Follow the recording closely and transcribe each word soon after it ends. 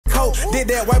coat. Did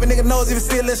that wipe a nigga nose, even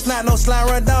still it's not no slime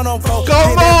run down on folk.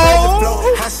 Come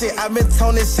on! Hot shit, I been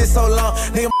toning this shit so long.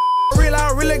 Nigga, real,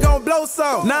 I really gon' blow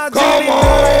some. Now I'm Come jigging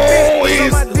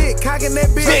it, on my dick, cocking that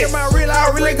bitch. In my real,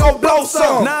 I really gon' blow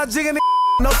some. Now I'm jigging it.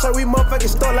 No sir, we motherfucking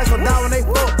stuck like some dog when they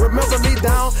fuck. Remember me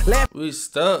down, laugh. We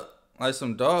stuck like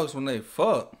some dogs when they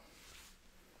fuck.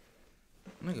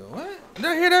 Nigga, what? Did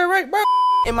I hear that right, bro?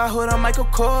 In my hood, I'm Michael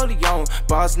Corleone.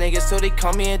 Boss niggas, so they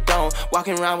call me a don.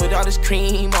 Walking around with all this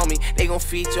cream on me. They gon'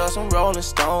 feature us on Rolling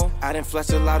Stone. I done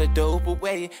flushed a lot of dope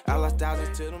away. I lost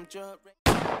thousands to them drugs.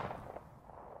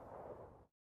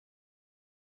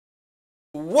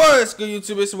 What's good,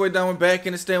 YouTube? It's your boy Datt. We're back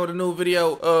in the stand with a new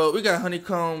video. We got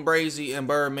HoneyKomb Brazy and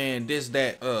Birdman this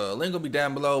that. Link will be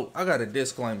down below. I got a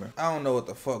disclaimer. I don't know what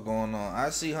the fuck going on. I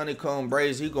see HoneyKomb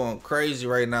Brazy, he going crazy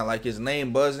right now, like his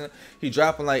name buzzing. He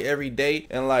dropping like every day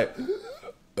and like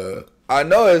I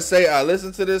know it say I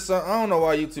listen to this song. I don't know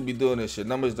why YouTube be doing this shit.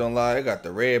 Numbers don't lie. I got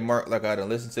the red mark like I done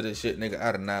listen to this shit, nigga.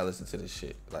 I did not listen to this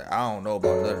shit. Like I don't know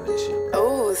about none of this shit,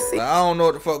 bro. Like, I don't know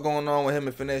what the fuck going on with him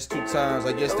and Finesse 2 times.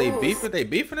 I guess they beefing. They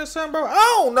beefing or something, bro. I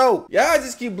don't know. Y'all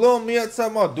just keep blowing me up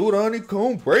talking about dude, the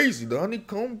HoneyKomb Brazy, the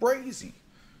HoneyKomb Brazy.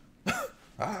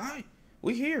 Alright,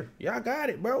 we here. Y'all got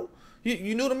it, bro.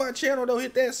 You new to my channel though,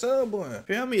 hit that sub button.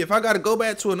 Feel me? If I gotta go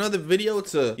back to another video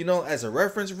to, you know, as a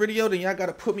reference video, then y'all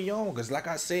gotta put me on. Cause like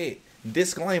I said,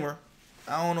 disclaimer,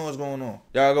 I don't know what's going on.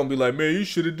 Y'all gonna be like, man, you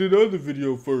should have did the other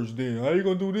video first then. How you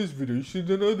gonna do this video? You should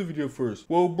have done the other video first.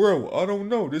 Well, bro, I don't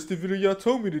know. This the video y'all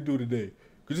told me to do today.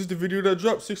 Cause it's the video that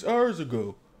dropped 6 hours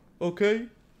ago. Okay?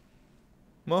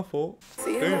 My fault.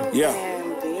 Damn. Yeah.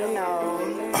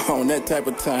 On that type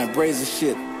of time, Brazy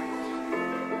shit.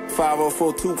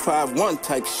 504251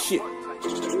 type shit.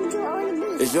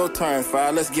 It's your turn,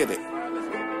 5. Let's get it.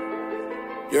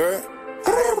 You heard?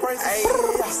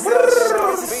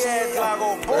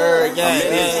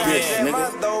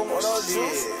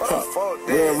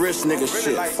 Real rich nigga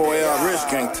shit. 4L rich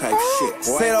gang type shit.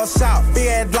 Say don't shop, big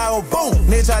ass block, boom.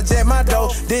 Nigga I jet my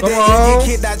dough. Did that get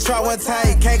kicked, I try one time.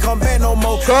 You can't come back no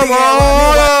more. Come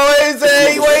on, what you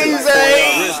say? What you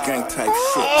say? Rich gang type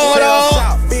shit. Say don't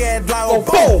shop, big ass block,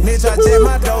 boom. Nigga I jet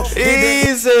my dough.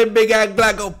 He said big ass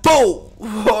black go boom.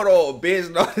 Hold on,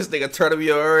 bitch. No, this nigga trying to be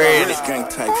already. This gang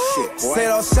type shit, boy. Say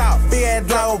don't shop, big ass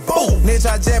block, boom. Nigga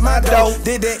I jet my dough.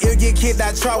 Did that ill get kicked,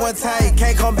 I try one time. You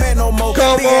can't come back no more.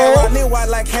 Come big ass on. nigga white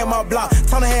like came out block.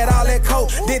 Tony had all that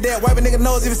coat. Did that wipe a nigga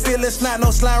nose, even still it's not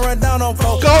no slime run down on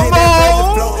folk. Come did that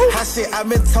on. Hot shit, I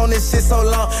been toning this shit so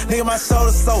long. Nigga my shoulder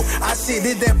so. I shit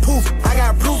did that poof. I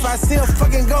got proof, I see a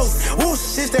fucking ghost. Whoosh,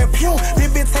 shit that pew.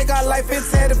 This bitch take our life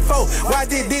inside the foe. Why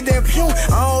did that pew?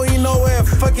 I don't even know where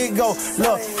fucking go.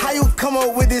 Look, how you come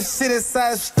up with this shit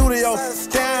inside the studio?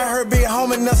 Down her big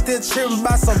homie enough still tripping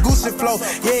about some Gucci flow.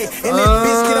 Yeah, and that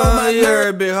bitch get on my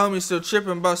nerve. Big homie still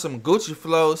tripping about some Gucci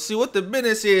flow. See what the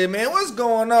business is, man. What's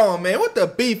going on, man? What the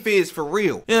beef is for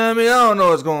real? You know what I mean? I don't know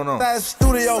what's going on. Inside the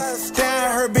studio,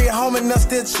 down her big homie enough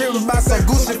still tripping about some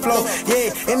Gucci flow.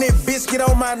 Yeah, and that bitch get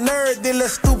on my nerve, this little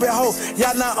stupid hoe.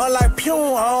 Y'all not unlike Pew,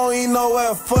 I don't even know where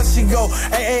the fuck she go.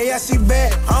 Hey, yeah, she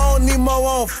bad. I don't need more,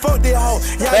 I don't fuck that hoe.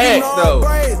 Y'all you know I'm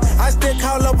brave. I still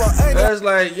call up a that's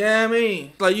like, yeah, I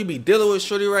mean, like you be dealing with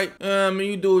shorty, right? I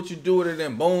mean, you do what you do with it,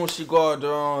 then boom, she go out her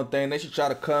own thing. Then she try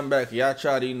to come back. Y'all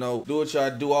try to, you know, do what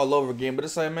y'all do all over again. But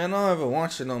it's like, man, I don't ever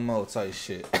want you no more type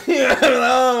shit. I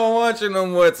don't want you no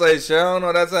more type shit. I don't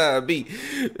know, that's how it be.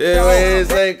 Anyway,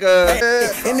 it's like,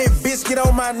 and that bitch get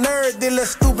on my nerve, this little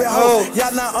stupid hoe.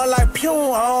 Y'all not unlike Pew,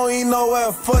 I don't even know where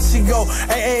the fuck she go.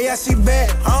 Hey, yeah, she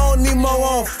bad. I don't need more, I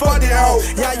don't fuck that hoe.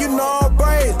 Yeah, you know I'm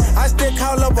brave. I still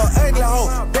call up a ugly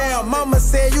hoe. Damn, mama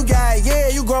said you got it, yeah,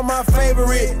 you grow my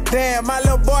favorite. Damn, my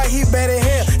little boy, he better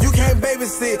here. You can't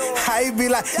babysit. How he be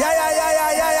like,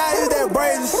 yeah, you that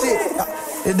Brazy shit.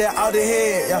 Did that out the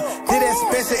head, yeah. Did that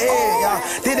special ed, yeah.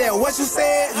 Did that what you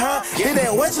said, huh? Did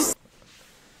that what you said?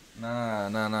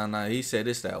 Nah. He said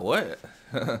it's that what?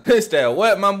 It's that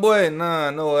what, my boy? Nah,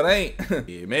 no, it ain't.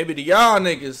 Yeah, maybe the y'all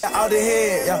niggas. Out the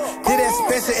head, yeah. Did that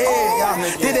special ed,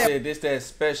 yeah. Did that this that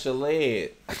special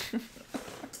ed.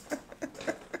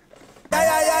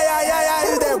 Yeah,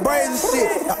 you that Brazy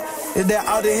shit. Is that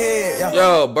out the head? Yeah.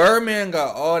 Yo, Birdman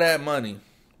got all that money,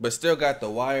 but still got the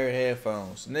wired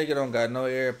headphones. Nigga don't got no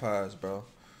AirPods, bro.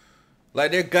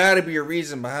 Like, there gotta be a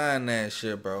reason behind that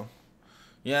shit, bro.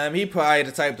 You know what I mean? He probably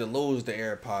the type to lose the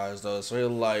AirPods, though. So he's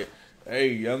like,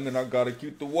 hey, youngin', I gotta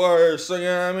keep the wires. So, you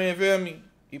know what I mean? Feel me?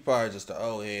 He probably just the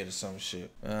old head or some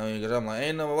shit. You know what I mean? Because I'm like,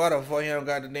 ain't no, why the fuck he don't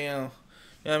got the damn... You know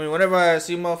what I mean? Whenever I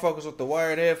see motherfuckers with the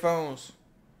wired headphones,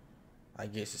 I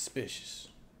get suspicious.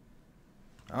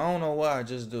 I don't know why, I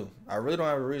just do. I really don't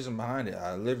have a reason behind it.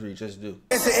 I literally just do.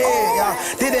 Did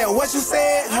that what you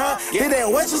said, huh? Did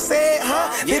that what you said,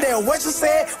 huh? Did that what you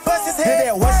said? Bust his head. Did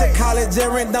that what's it call it?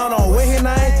 Jerry down on where his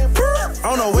name? I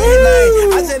don't know where his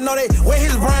name. I just know they where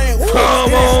his brain.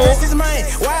 Come on. His mind.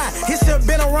 Why? He should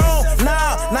been around.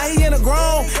 Nah, now he in the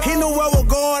ground. He knew what was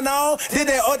going on. Did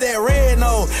that or that red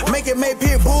nose? Make it make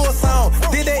pit bull song.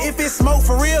 Did that if it smoke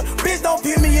for real? Bitch, don't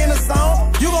put me in the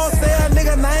song. You gon' say a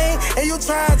nigga name and you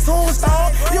try to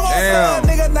tombstone. You gon' say a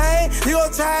nigga name, you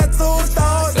gon' try to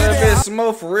tombstone. If it's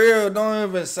smoke for real, don't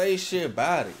even say shit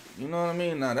about it. You know what I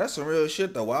mean? Now, that's some real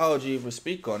shit, though. Why would you even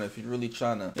speak on it if you really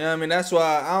trying to... You know what I mean? That's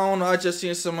why, I don't know, I just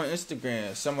seen some on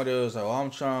Instagram. Somebody was like, oh,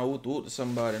 I'm trying to whoop to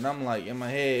somebody. And I'm like, in my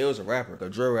head, it was a rapper, a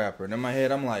drill rapper. And in my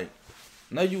head, I'm like,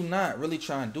 no, you not really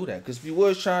trying to do that. Because if you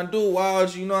was trying to do it, why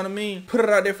would you know what I mean? Put it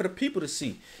out there for the people to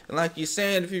see. And like you're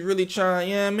saying, if you really trying,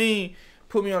 you know what I mean?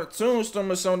 Put me on a tombstone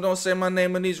or something, don't say my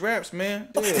name in these raps, man.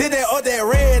 Yeah. Did that or that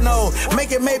red nose?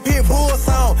 Make it make pit bull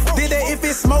song. Did that if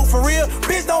it smoke for real?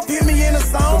 Bitch, don't put me in the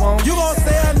song. You gon'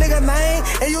 say a nigga name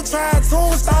and you try to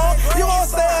tombstone. You gon'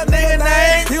 say a nigga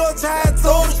name, you gon' try to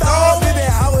tombstone. Did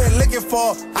that I was looking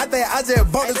for? I think I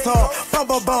just bought the talk.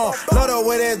 Bump a bone. Love the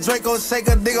way that Draco shake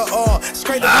a nigga on.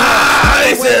 Straight the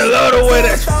he said love the way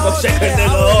that Draco shake a nigga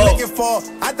on. Looking for?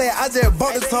 I think I just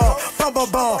bought the talk. Bump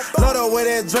a bone. Love the way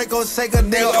that Draco shake a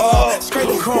nigga on. Straight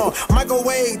the chrome.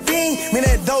 Microwave thing, mean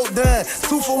that dope done.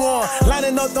 2 for 1.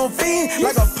 Lining up them fiends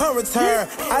like a punt return.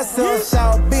 I sell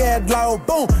shout, be at low,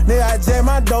 boom. Nigga, I jam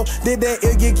my dope. Did that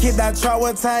ill get kicked? I try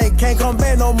one time, can't come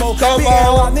back no more. Come big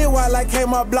on. Nigga, while I came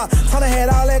my block. Turn had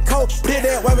all that coke. Did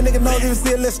that, waving nigga nose, even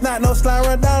still it's not. No slime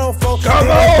run down on folk. Come on.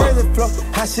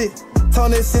 I shit.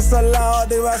 Told this shit so loud,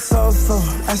 they was so.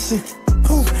 I shit.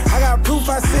 Poof. I got proof,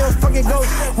 I still fucking ghost.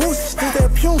 Whoosh, did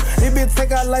that pew. They been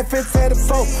take our life and tear the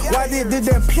folk. Why did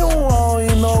that pew? I don't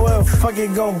even know where the fuck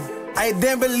it go. I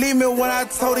didn't believe me when I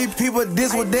told these people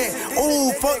this was that.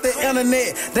 Ooh, fuck the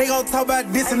internet. They gon' talk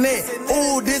about this and that.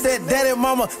 Ooh, this that daddy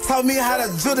mama taught me how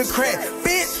to do the crack.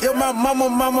 Bitch, if my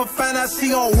mama find out, she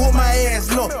gon' whoop my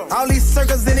ass. Look, all these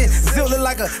circles in it, zip look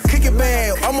like a cookie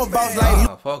bag. I'm a boss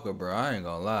like. Fuck her, bro. I ain't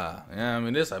gonna lie. You know what I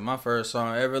mean? This like my first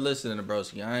song ever listening to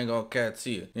Broski. I ain't gonna cat to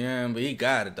you. You know what I mean? But he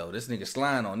got it though. This nigga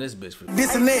sliding on this bitch.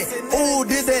 This and that. Ooh,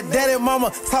 this that daddy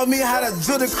mama taught me how to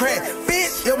do the crack.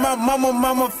 Bitch, if my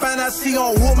mama find out, she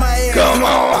gon' whoop my ass. Come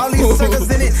on. All these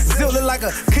circles in it, zip look like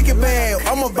a cookie bag.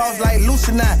 I'm a boss like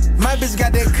Lucian. My bitch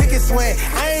got that cookie swag.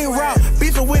 I ain't raw,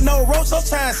 beefing with no roach. I'm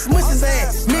trying to smush his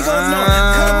ass. Niggas know,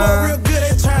 cut him up real good.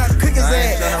 They trying to cook his ass. I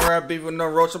ain't trying to rap beef with no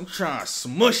roach. I'm trying to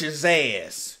smush his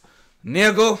ass.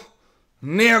 Nigga.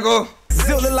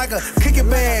 Zip look like a cookie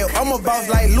bag. I'm a boss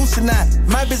like Lucian.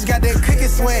 My bitch got that cookie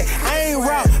swag. I ain't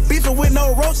raw, beefing with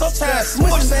no roach. I'm trying to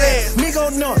smush his ass.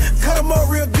 Nigga know, cut him up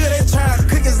real good. They trying to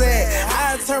cook his ass.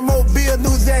 I turn Mobile,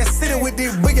 New Jack City with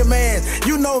these bigger man.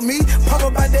 You know me, pop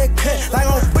up out that cut like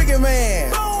I'm bigger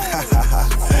man.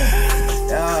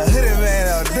 Hoodie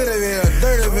man,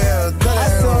 dirty man. I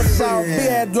saw shout, be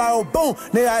at low, boom.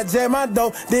 Nigga, I jam my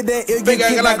dope. Did that ill get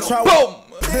kicked? I try boom.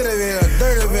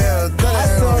 Dirty man. I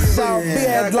saw shout, be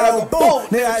at low, boom.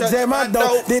 Nigga, I jam my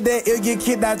dope. Did that ill get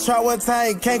kicked? I try one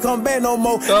time, can't come back no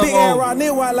more. Big ass rock,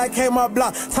 nigga, while I came my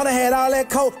block. Told I had all that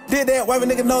coke. Did that, waving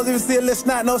nigga nose, even still it's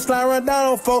not. No slime run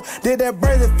down on folk. Did that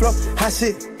Brazy flow. I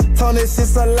shit. Told this shit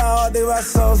so loud, they was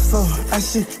so. I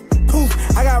shit.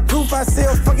 Poof. I got proof, I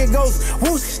still fucking ghost.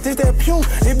 Whoosh, did that pew.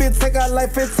 They been take our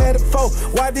life and tear the folk.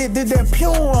 Why did that pew?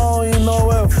 I don't even know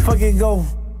where the fuck it go.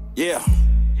 Yeah.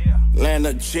 Land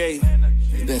up J,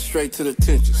 then straight to the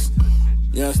tensions.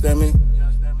 You understand me?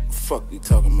 Fuck you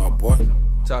talking about, boy?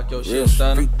 Talk your real shit,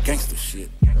 Stunner. Street gangster shit.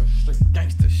 Street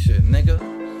gangster shit,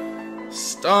 nigga.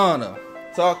 Stunner.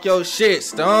 Talk your shit,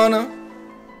 Stunner.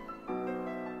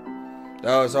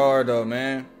 That was hard though,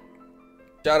 man.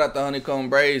 Shout out to HoneyKomb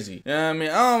Brazy. You know what I mean?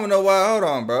 I don't even know why. Hold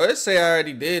on, bro. Let's say I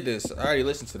already did this. I already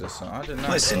listened to this song. I did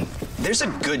not. Listen, there's a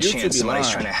good chance somebody's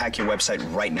trying to hack your website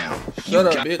right now. Shut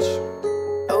up, bitch.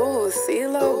 Oh,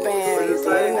 CeeLo bands,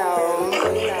 you know.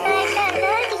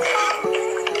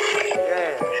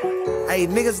 Hey,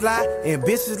 niggas lie and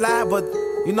bitches lie, but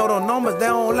you know them numbers, they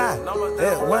don't lie.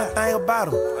 That's one thing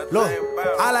about them. Look,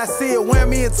 all I see is one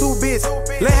me and 2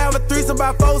 bitches. Let's have a threesome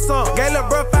by 4 songs. Gay little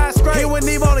bro 5 straight. He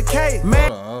wouldn't even on the K,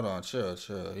 man. Hold on, chill.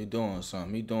 He doing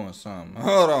something.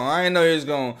 Hold on, I ain't know he was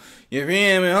gonna. You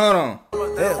feel me? Hold on.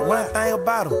 That's one thing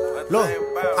about him. Look,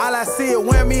 all I see is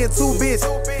one me and 2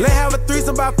 bitches. Let's have a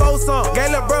threesome by 4 songs. Gay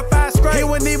little bro 5 straight. He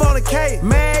wouldn't even on the K,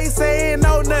 man. He say he ain't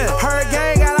know nothing. Her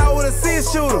gang got out with a 6.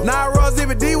 spin shooter. Now I roll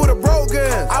ZBD with a broke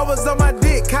gun. I was on my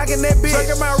dick, cocking that bitch.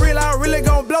 Sucking my reel, I really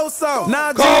gon' blow some. Now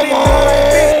I'm jigging it down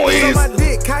like bitch. On my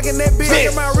dick, cocking that bitch.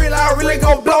 Sucking my reel, I really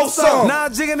gon' blow some. Now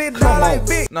I'm jigging it down like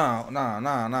bitch.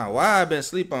 Nah. Why I been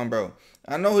sleep on, bro?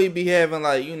 I know he be having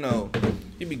like, you know,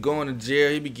 he be going to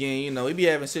jail. He be getting, you know, he be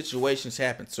having situations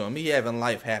happen to him. He having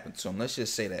life happen to him. Let's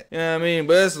just say that. You know what I mean?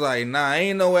 But it's like, nah,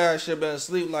 ain't no way I should been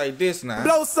asleep like this now.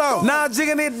 Blow some. Now I'm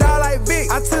jigging it down like bitch.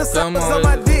 I took some on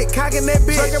my dick, cocking that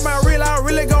bitch. Sucking my reel, I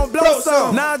really gon' blow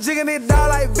some. Now I'm jigging it down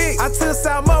like bitch. I took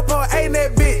some up on ain't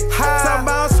that bitch. Talking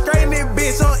about straight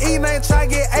this bitch. On E ain't try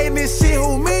to get ain't this shit.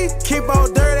 Who me? Keep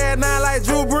on dirt at 9 like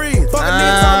Drew Brees. Fuck a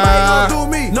nigga talking about he gon'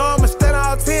 do me. No, I'ma stand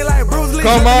out 10 like Bruce Lee.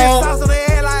 Come on. Sauce on their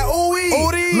head like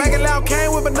ooh-wee. Make it loud,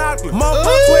 came with binoculars.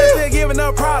 Motherfucker twist still giving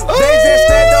up problems. They just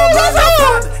stand up like no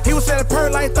problem. He was selling per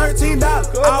like $13.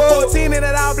 All 14 in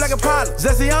that all black and product.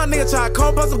 Just a young nigga try to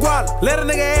comb up some guala. Let a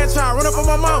nigga ass try to run up on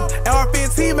my mama.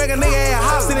 AR-15 make a nigga ass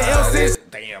holler. See the M6.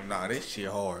 Damn, nah, this shit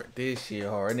hard. This shit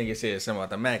hard. That nigga said something about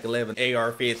the Mac 11,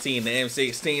 AR-15, the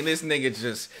M16. This nigga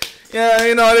just, yeah,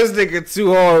 you know, this nigga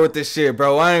too hard with this shit,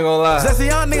 bro. I ain't gonna lie. Just a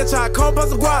young nigga try to comb up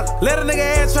some guala. Let a nigga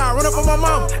ass try to run up on my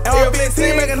mama.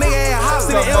 AR-15 make a nigga ass holler.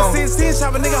 See the M16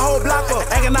 chop a nigga whole block up.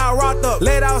 Acting all rocked up.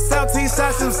 Laid out 17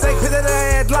 shots in the sake. Put that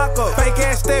ass lock up. Fake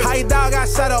ass step. How your dog got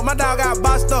shot up? My dog got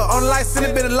boxed up. On the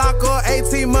license, been a lock up.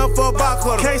 18 months for a box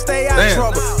cutter. Can't stay out of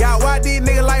trouble. Got YD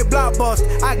nigga like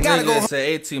Blockbuster. I gotta go. Say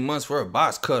 18 months for a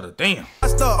box cutter. Damn.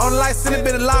 On the license,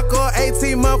 been a lock up.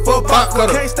 18 months for a box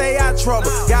cutter. Can't stay out of trouble.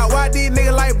 Got YD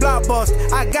nigga like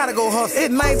Blockbuster. I gotta go hustle.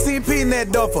 It's 19p in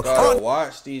that duffel. Gotta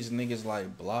watch these niggas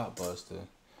like Blockbuster.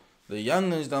 The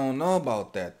youngins don't know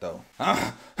about that though.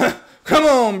 Come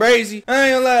on, Brazy. I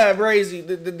ain't gonna lie, Brazy.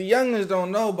 The youngins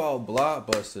don't know about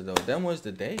Blockbuster though. Them was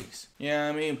the days. You know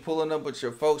what I mean? Pulling up with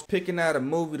your folks, picking out a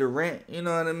movie to rent. You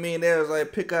know what I mean? That was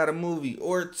like pick out a movie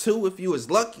or two if you was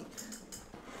lucky.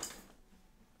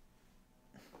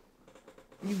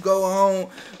 You go home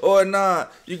or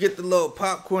not. You get the little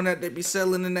popcorn that they be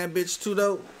selling in that bitch too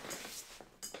though.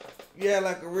 Yeah,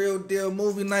 like a real deal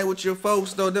movie night with your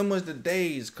folks though. Them was the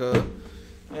days, cuz. You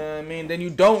know what I mean? Then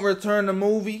you don't return the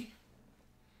movie.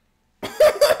 You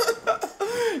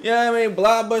know what I mean?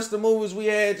 Blockbuster movies we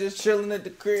had just chilling at the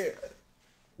crib.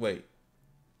 Wait.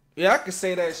 Yeah, I could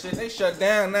say that shit. They shut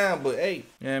down now, but hey,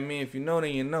 you know what I mean? If you know,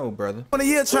 then you know, brother. On a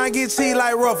year trying to get cheap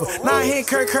like Ruffle. Now he ain't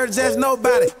Kurt, just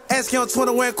nobody. Ask him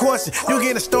 21 question. You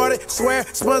getting started? Swear,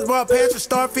 SpongeBob, Patrick,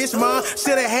 Starfish, Mom.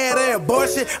 Shoulda had that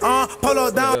abortion. Polo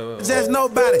down, just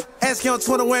nobody. Ask him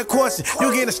 21 question.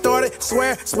 You getting started?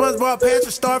 Swear, SpongeBob,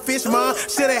 Patrick, Starfish, Mom.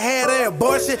 Shoulda had that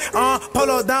abortion.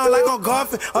 Polo down like on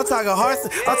Garfield. I'm talking horse.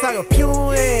 I'm talking pew.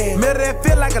 Middle that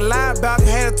fit like a linebacker.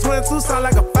 Had a 22 sound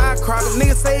like a firecracker.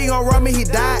 Nigga say he gon' run me, he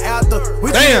died after. We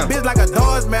treat a bitch like a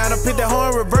dog's man. I put that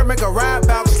horn revert, make a ride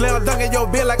back. Slam dunk in your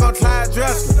bitch like on Clyde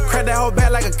Dressler. Crack that whole back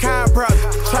like a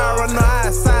chiropractor. Try to run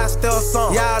the side still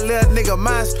some. Y'all little nigga,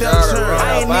 mine still churn.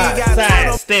 I ain't even got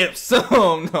side step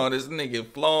some. No, this nigga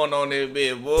flowing on that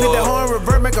bitch, boy. Put that horn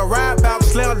revert, make a ride back.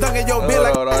 Slam dunk in your bitch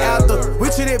like after. We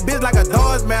treat that bitch like a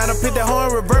dog's man. I put that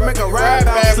horn revert, make a ride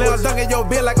back. Slam dunk in your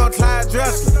bitch like on Clyde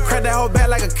Dressler. Crack that whole back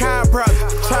like a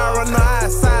chiropractor. Try to run the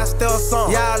side still some.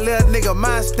 Y'all little nigga,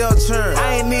 mine still churn.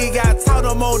 I ain't even got talk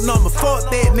no more number. Fuck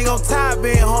that nigga, I'm tired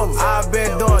being home. I've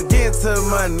been doing getting to the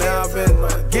money. I've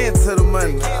been getting to the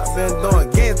money. I've been doing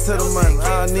getting to the money.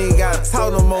 I ain't even got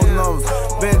talk no more numbers.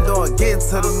 Been doing getting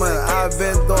to the money. I've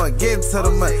been doing getting to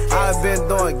the money. I've been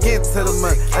doing getting to the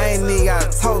money. I ain't even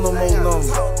got talk no more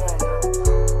numbers.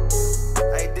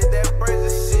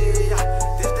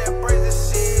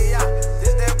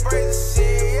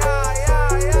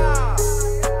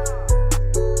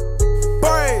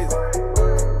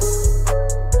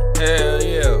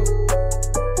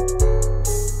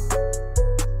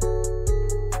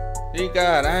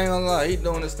 God, I ain't gonna lie, he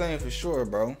doing this thing for sure,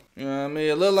 bro. You know what I mean?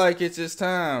 It look like it's his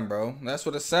time, bro. That's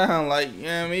what it sound like. You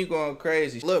know what I mean? He going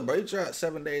crazy. Look, bro, he dropped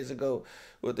 7 days ago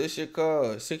with this shit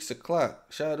called 6 o'clock.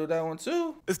 Should I do that one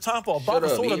too? It's time for a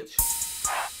bottle of soda.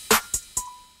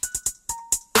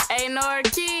 Hey, Nor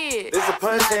kid. This a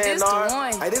punch in, Nor.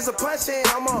 Hey, this a punch in.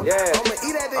 I'm on. Yeah. I'm gonna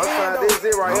eat at the end. This is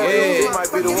it right here. This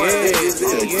might be the one. I think this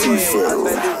is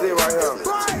it right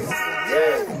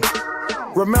here. Yeah.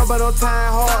 Remember those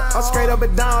time hard. I'm straight up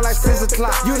and down like 6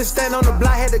 o'clock. You to stand on the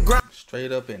block, had to grind. Straight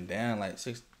up and down like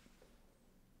 6.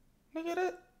 Nigga,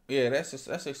 that? Yeah, that's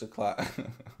 6 o'clock.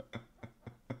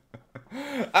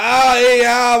 Oh, yeah,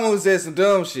 I almost said some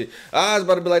dumb shit. I was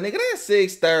about to be like, nigga, that's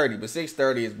 6:30. But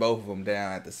 6:30 is both of them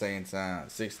down at the same time.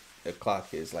 6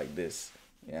 o'clock is like this.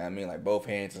 Yeah, you know what I mean? Like both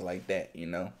hands is like that, you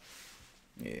know?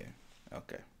 Yeah.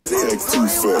 Okay.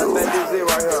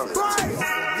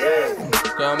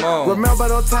 Come on. Remember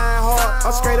no time hard.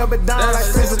 I'm straight up and down like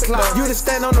 6 o'clock. You just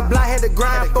stand on the block, had to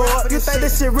grind for it. You think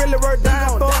this shit really worth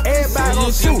dying for? Everybody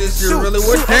gon' shoot. This shit really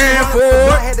worth dying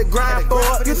for? Had to grind for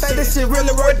it. You think this shit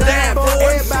really worth dying for?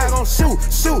 Everybody gon' shoot.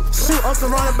 I'm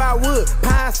surrounded by wood,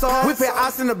 pine saw. We put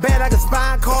ice in the bed like a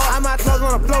spine car. I'm out clothes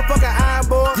on the floor, fucking iron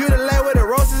board. You the lay with the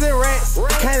roaches and rats.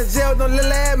 Came to jail with no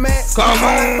little ass mats. Come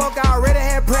on. Fuck, I already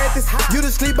had practice. You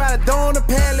the sleep by the door on the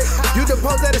pallet. You the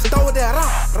post at the store with that.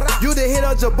 You the hit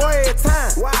on your boy every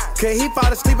time. Cause he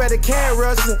fall asleep at the car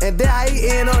rushing, and there he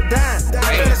end up dying.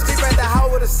 Fell asleep at the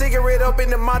house with a cigarette up in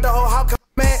the mouth, the whole house.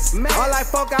 All like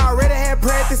fuck, I already had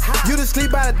practice. You the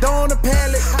sleep by the door on the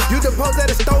pallet. You the post at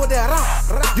the store with that.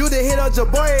 You the hit on your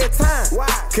boy every time.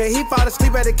 Cause he fall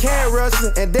asleep at the car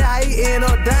rushing, and there he end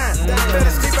up dying. Fell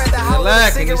asleep at the house with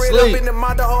a cigarette up in the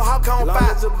mouth, the whole house on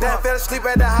fire. Fell asleep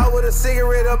at the house with a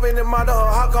cigarette up in the mouth, the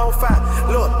whole house on fire.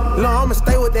 Look, I'ma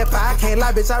stay with that fire. I can't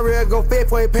lie, bitch. I really go fit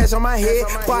for a patch on my head.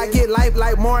 Before I get life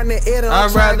like more than it.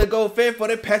 I'd rather go fit for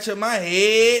the patch on my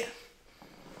head.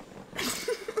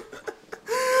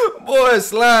 Boy,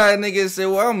 slide, nigga said,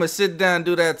 well, I'ma sit down and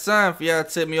do that time for y'all to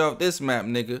take me off this map,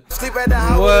 nigga. Sleep at the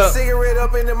house with a cigarette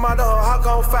up in the mouth, the whole house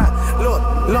on fire. Look,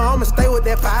 I'ma stay with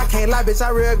that fire. I can't lie, bitch. I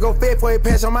really go fit for a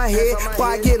patch on my head. Before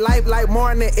I get life like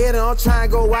more than it. I'm trying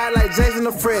to go wide like Jason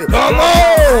the Freddy. Come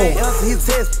on! He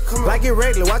test like it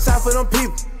regular. Watch out for them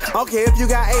people. Okay, if you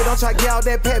got 8, don't try to get out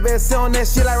that pet, better sit on that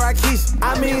shit like Rakesh.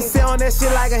 I mean, sit on that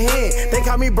shit like a hen. They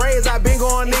call me Brazy, I been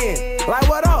going in. Like,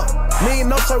 what up? Me and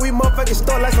no sir, we motherfucking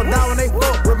store like some down when they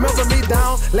fuck. Remember me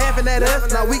down, laughing at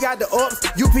us. Now we got the ups,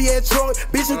 UPS truck.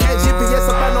 Bitch, you can't GPS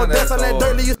about no dust on that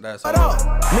dirty. You what up?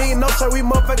 Me and no sir, we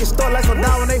motherfucking store like some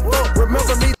down when they fuck.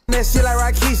 Remember me that shit like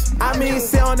Rakesh. I mean,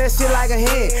 sit on that shit like a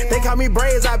hen. They call me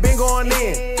Brazy, I been going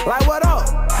in. Like, what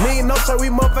up? Me and no sir, we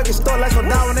motherfucking store like some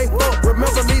down when they fuck.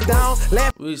 Remember me down,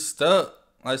 laughing. We stuck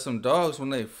like some dogs when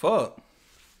they fuck.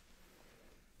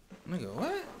 Nigga,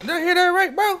 what? Did I hear that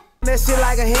right, bro? That shit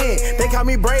like a hen. They call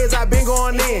me Brazy, I been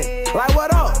going in. Like,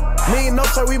 what up? Me and no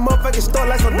sir, we motherfucking store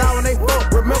like some down when they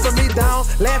fuck. Remember me down,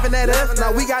 laughing at us.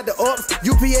 Now we got the ups,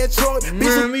 UPS truck.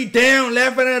 Remember me down,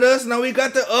 laughing at us. Now we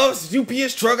got the ups,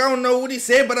 UPS truck. I don't know what he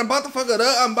said, but I'm about to fuck it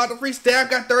up. I'm about to freestyle. I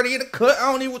got 30 in the cut.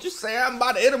 I don't know what you say. I'm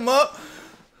about to hit him up.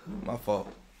 My fault.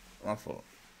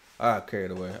 I carried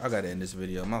away. I gotta end this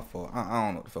video. My fault. I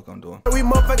don't know what the fuck I'm doing. We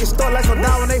motherfucking store like some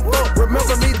down when they fuck.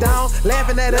 Remember me down,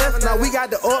 laughing at us. Now we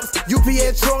got the ups,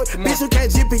 UPS truck. Bitch, you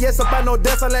can't GPS up on no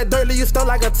dust on that dirt. You stole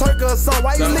like a Turk or something.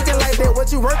 Why you looking like that?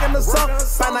 What you working or something?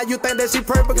 Find out you think that she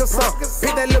perfect or something.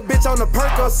 Pick that little bitch on the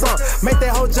perk or something. Make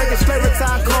that whole junkie straight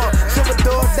retire car.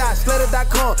 Triple-door.com,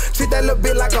 slutter.com. Treat that little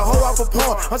bitch like a hoe off a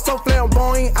pawn. I'm so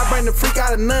flamboyant, I bring the freak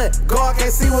out of none. God can't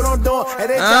see what I'm doing.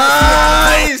 And they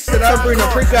nice! I bring the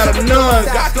freak out of none.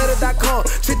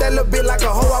 Treat that little bit like a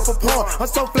hoe off a pawn. I'm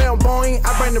so flamboyant,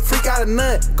 I bring the freak out of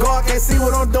none. God can't see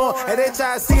what I'm doing, and they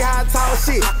try to see how I talk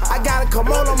shit. I got a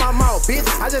kimono on my mouth, bitch.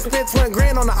 I just spent 20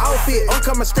 grand on the outfit. I'm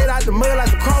coming straight out the mud like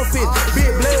some crawfish. Big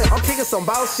blood, I'm kicking some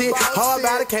boss shit. Hard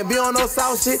about it, can't be on no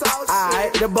south shit.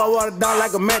 Alright, the boy water down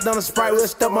like a McDonald's Sprite. We'll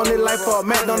step on it like for a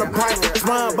McDonald's price.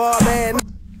 SpongeBob, man.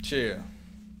 Chill.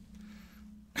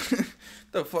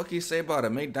 The fuck he say about a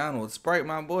McDonald's Sprite,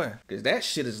 my boy? Cause that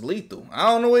shit is lethal. I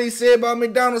don't know what he said about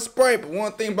McDonald's Sprite, but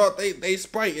one thing about they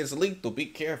Sprite is lethal. Be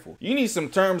careful. You need some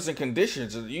terms and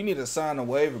conditions. You need to sign a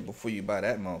waiver before you buy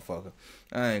that motherfucker.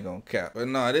 I ain't gonna cap. But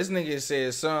no, this nigga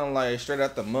said something like straight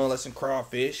out the mud like some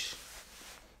crawfish.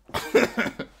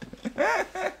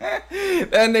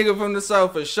 That nigga from the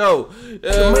south for sure.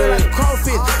 Like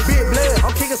crawfish, big blood,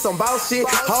 I'm kicking some boss shit.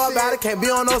 Hard about it, can't be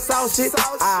on no south shit.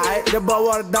 Alright, the boy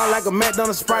water down like a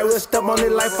McDonald's Sprite. We'll step on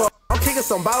it like for. I'm kicking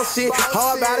some boss shit.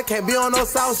 Hard about it, can't be on no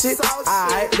south shit.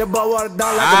 Alright, the boy water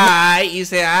down like a. Alright, you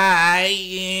say alright,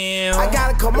 yeah. I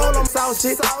gotta come on them south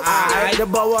shit. Alright, the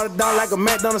boy water down like a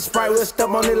McDonald's Sprite. We'll step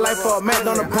on it like for a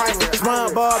McDonald's price.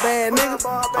 SpongeBob ass nigga.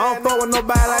 I don't fuck with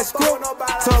nobody like Scoop.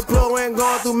 Tell Plug we ain't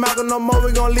going through Malcolm no more.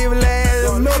 We gon' leave it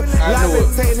last in the middle. Life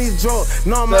been taking these drugs.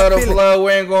 No, my feeling. Plug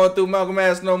we ain't going through Malcolm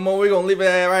ass no more. We gon' leave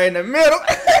it right in the middle.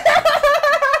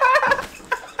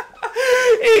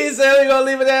 He said we gonna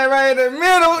leave it there right in the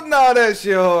middle. No, that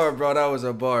shit hard, bro. That was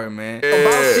a bar, man.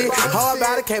 Yeah. Hard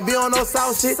about it, can't be on no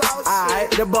south shit.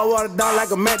 Alright, the boy water down like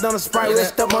a McDonald's Sprite. We'll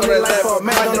step on it like for a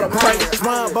McDonald's price.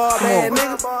 SpongeBob ass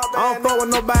nigga. I don't fuck with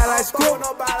nobody like Scoop.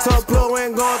 Tell Plug we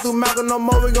ain't going through Malcolm no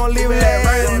more. We gon' leave it there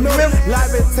right in the middle.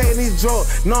 Life been taking these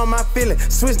drugs. Know my feeling.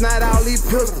 Switch night all these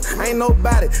pistols. Ain't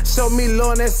nobody. Show me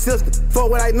low in that sister. Fuck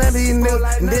with like none of these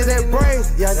niggas. And this that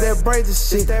Brazy. Yeah, that Brazy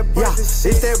shit. Yeah,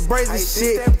 it's that Brazy shit.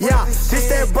 shit. Yeah, this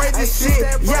that Brazy shit.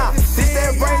 Yeah, this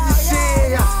that Brazy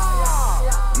shit.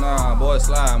 Yeah. Nah, boy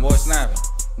slime, boy snapping.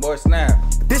 Boy snap.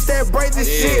 This that Brazy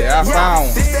shit. Yeah, I found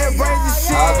one. This that Brazy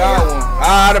shit. I got one.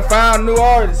 I done found new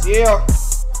artists. Yeah.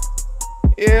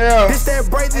 Yeah. This that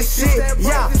Brazy shit.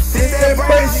 Yeah. This that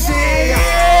Brazy shit.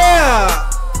 Yeah.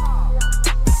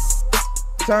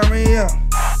 Turn me up.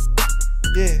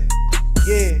 Yeah.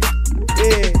 Yeah.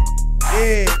 Yeah.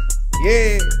 Yeah.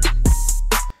 Yeah.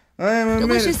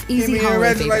 Delicious, easy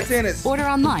holiday like favorites. Order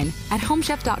online at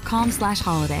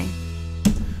homechef.com/holiday.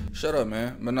 Shut up,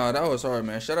 man. But no, that was hard,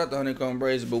 man. Shout out to HoneyKomb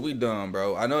Brazy, but we done,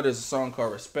 bro. I know there's a song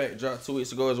called Respect, dropped 2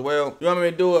 weeks ago as well. You want me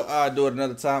to do it? I'll do it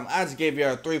another time. I just gave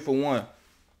y'all a 3 for 1.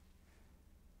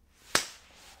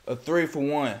 A 3 for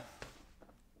 1.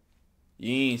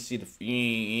 You ain't see that. You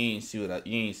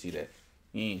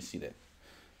ain't see that.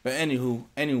 But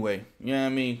anyway, you know what I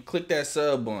mean? Click that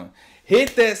sub button.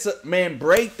 Hit that sub, man,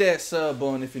 break that sub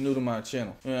button if you're new to my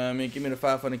channel. You know what I mean? Give me the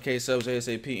 500K subs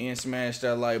ASAP and smash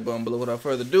that like button below. Without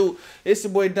further ado, it's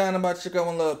your boy Datt. I'm about to check out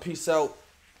one love. Peace out.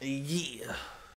 Yeah.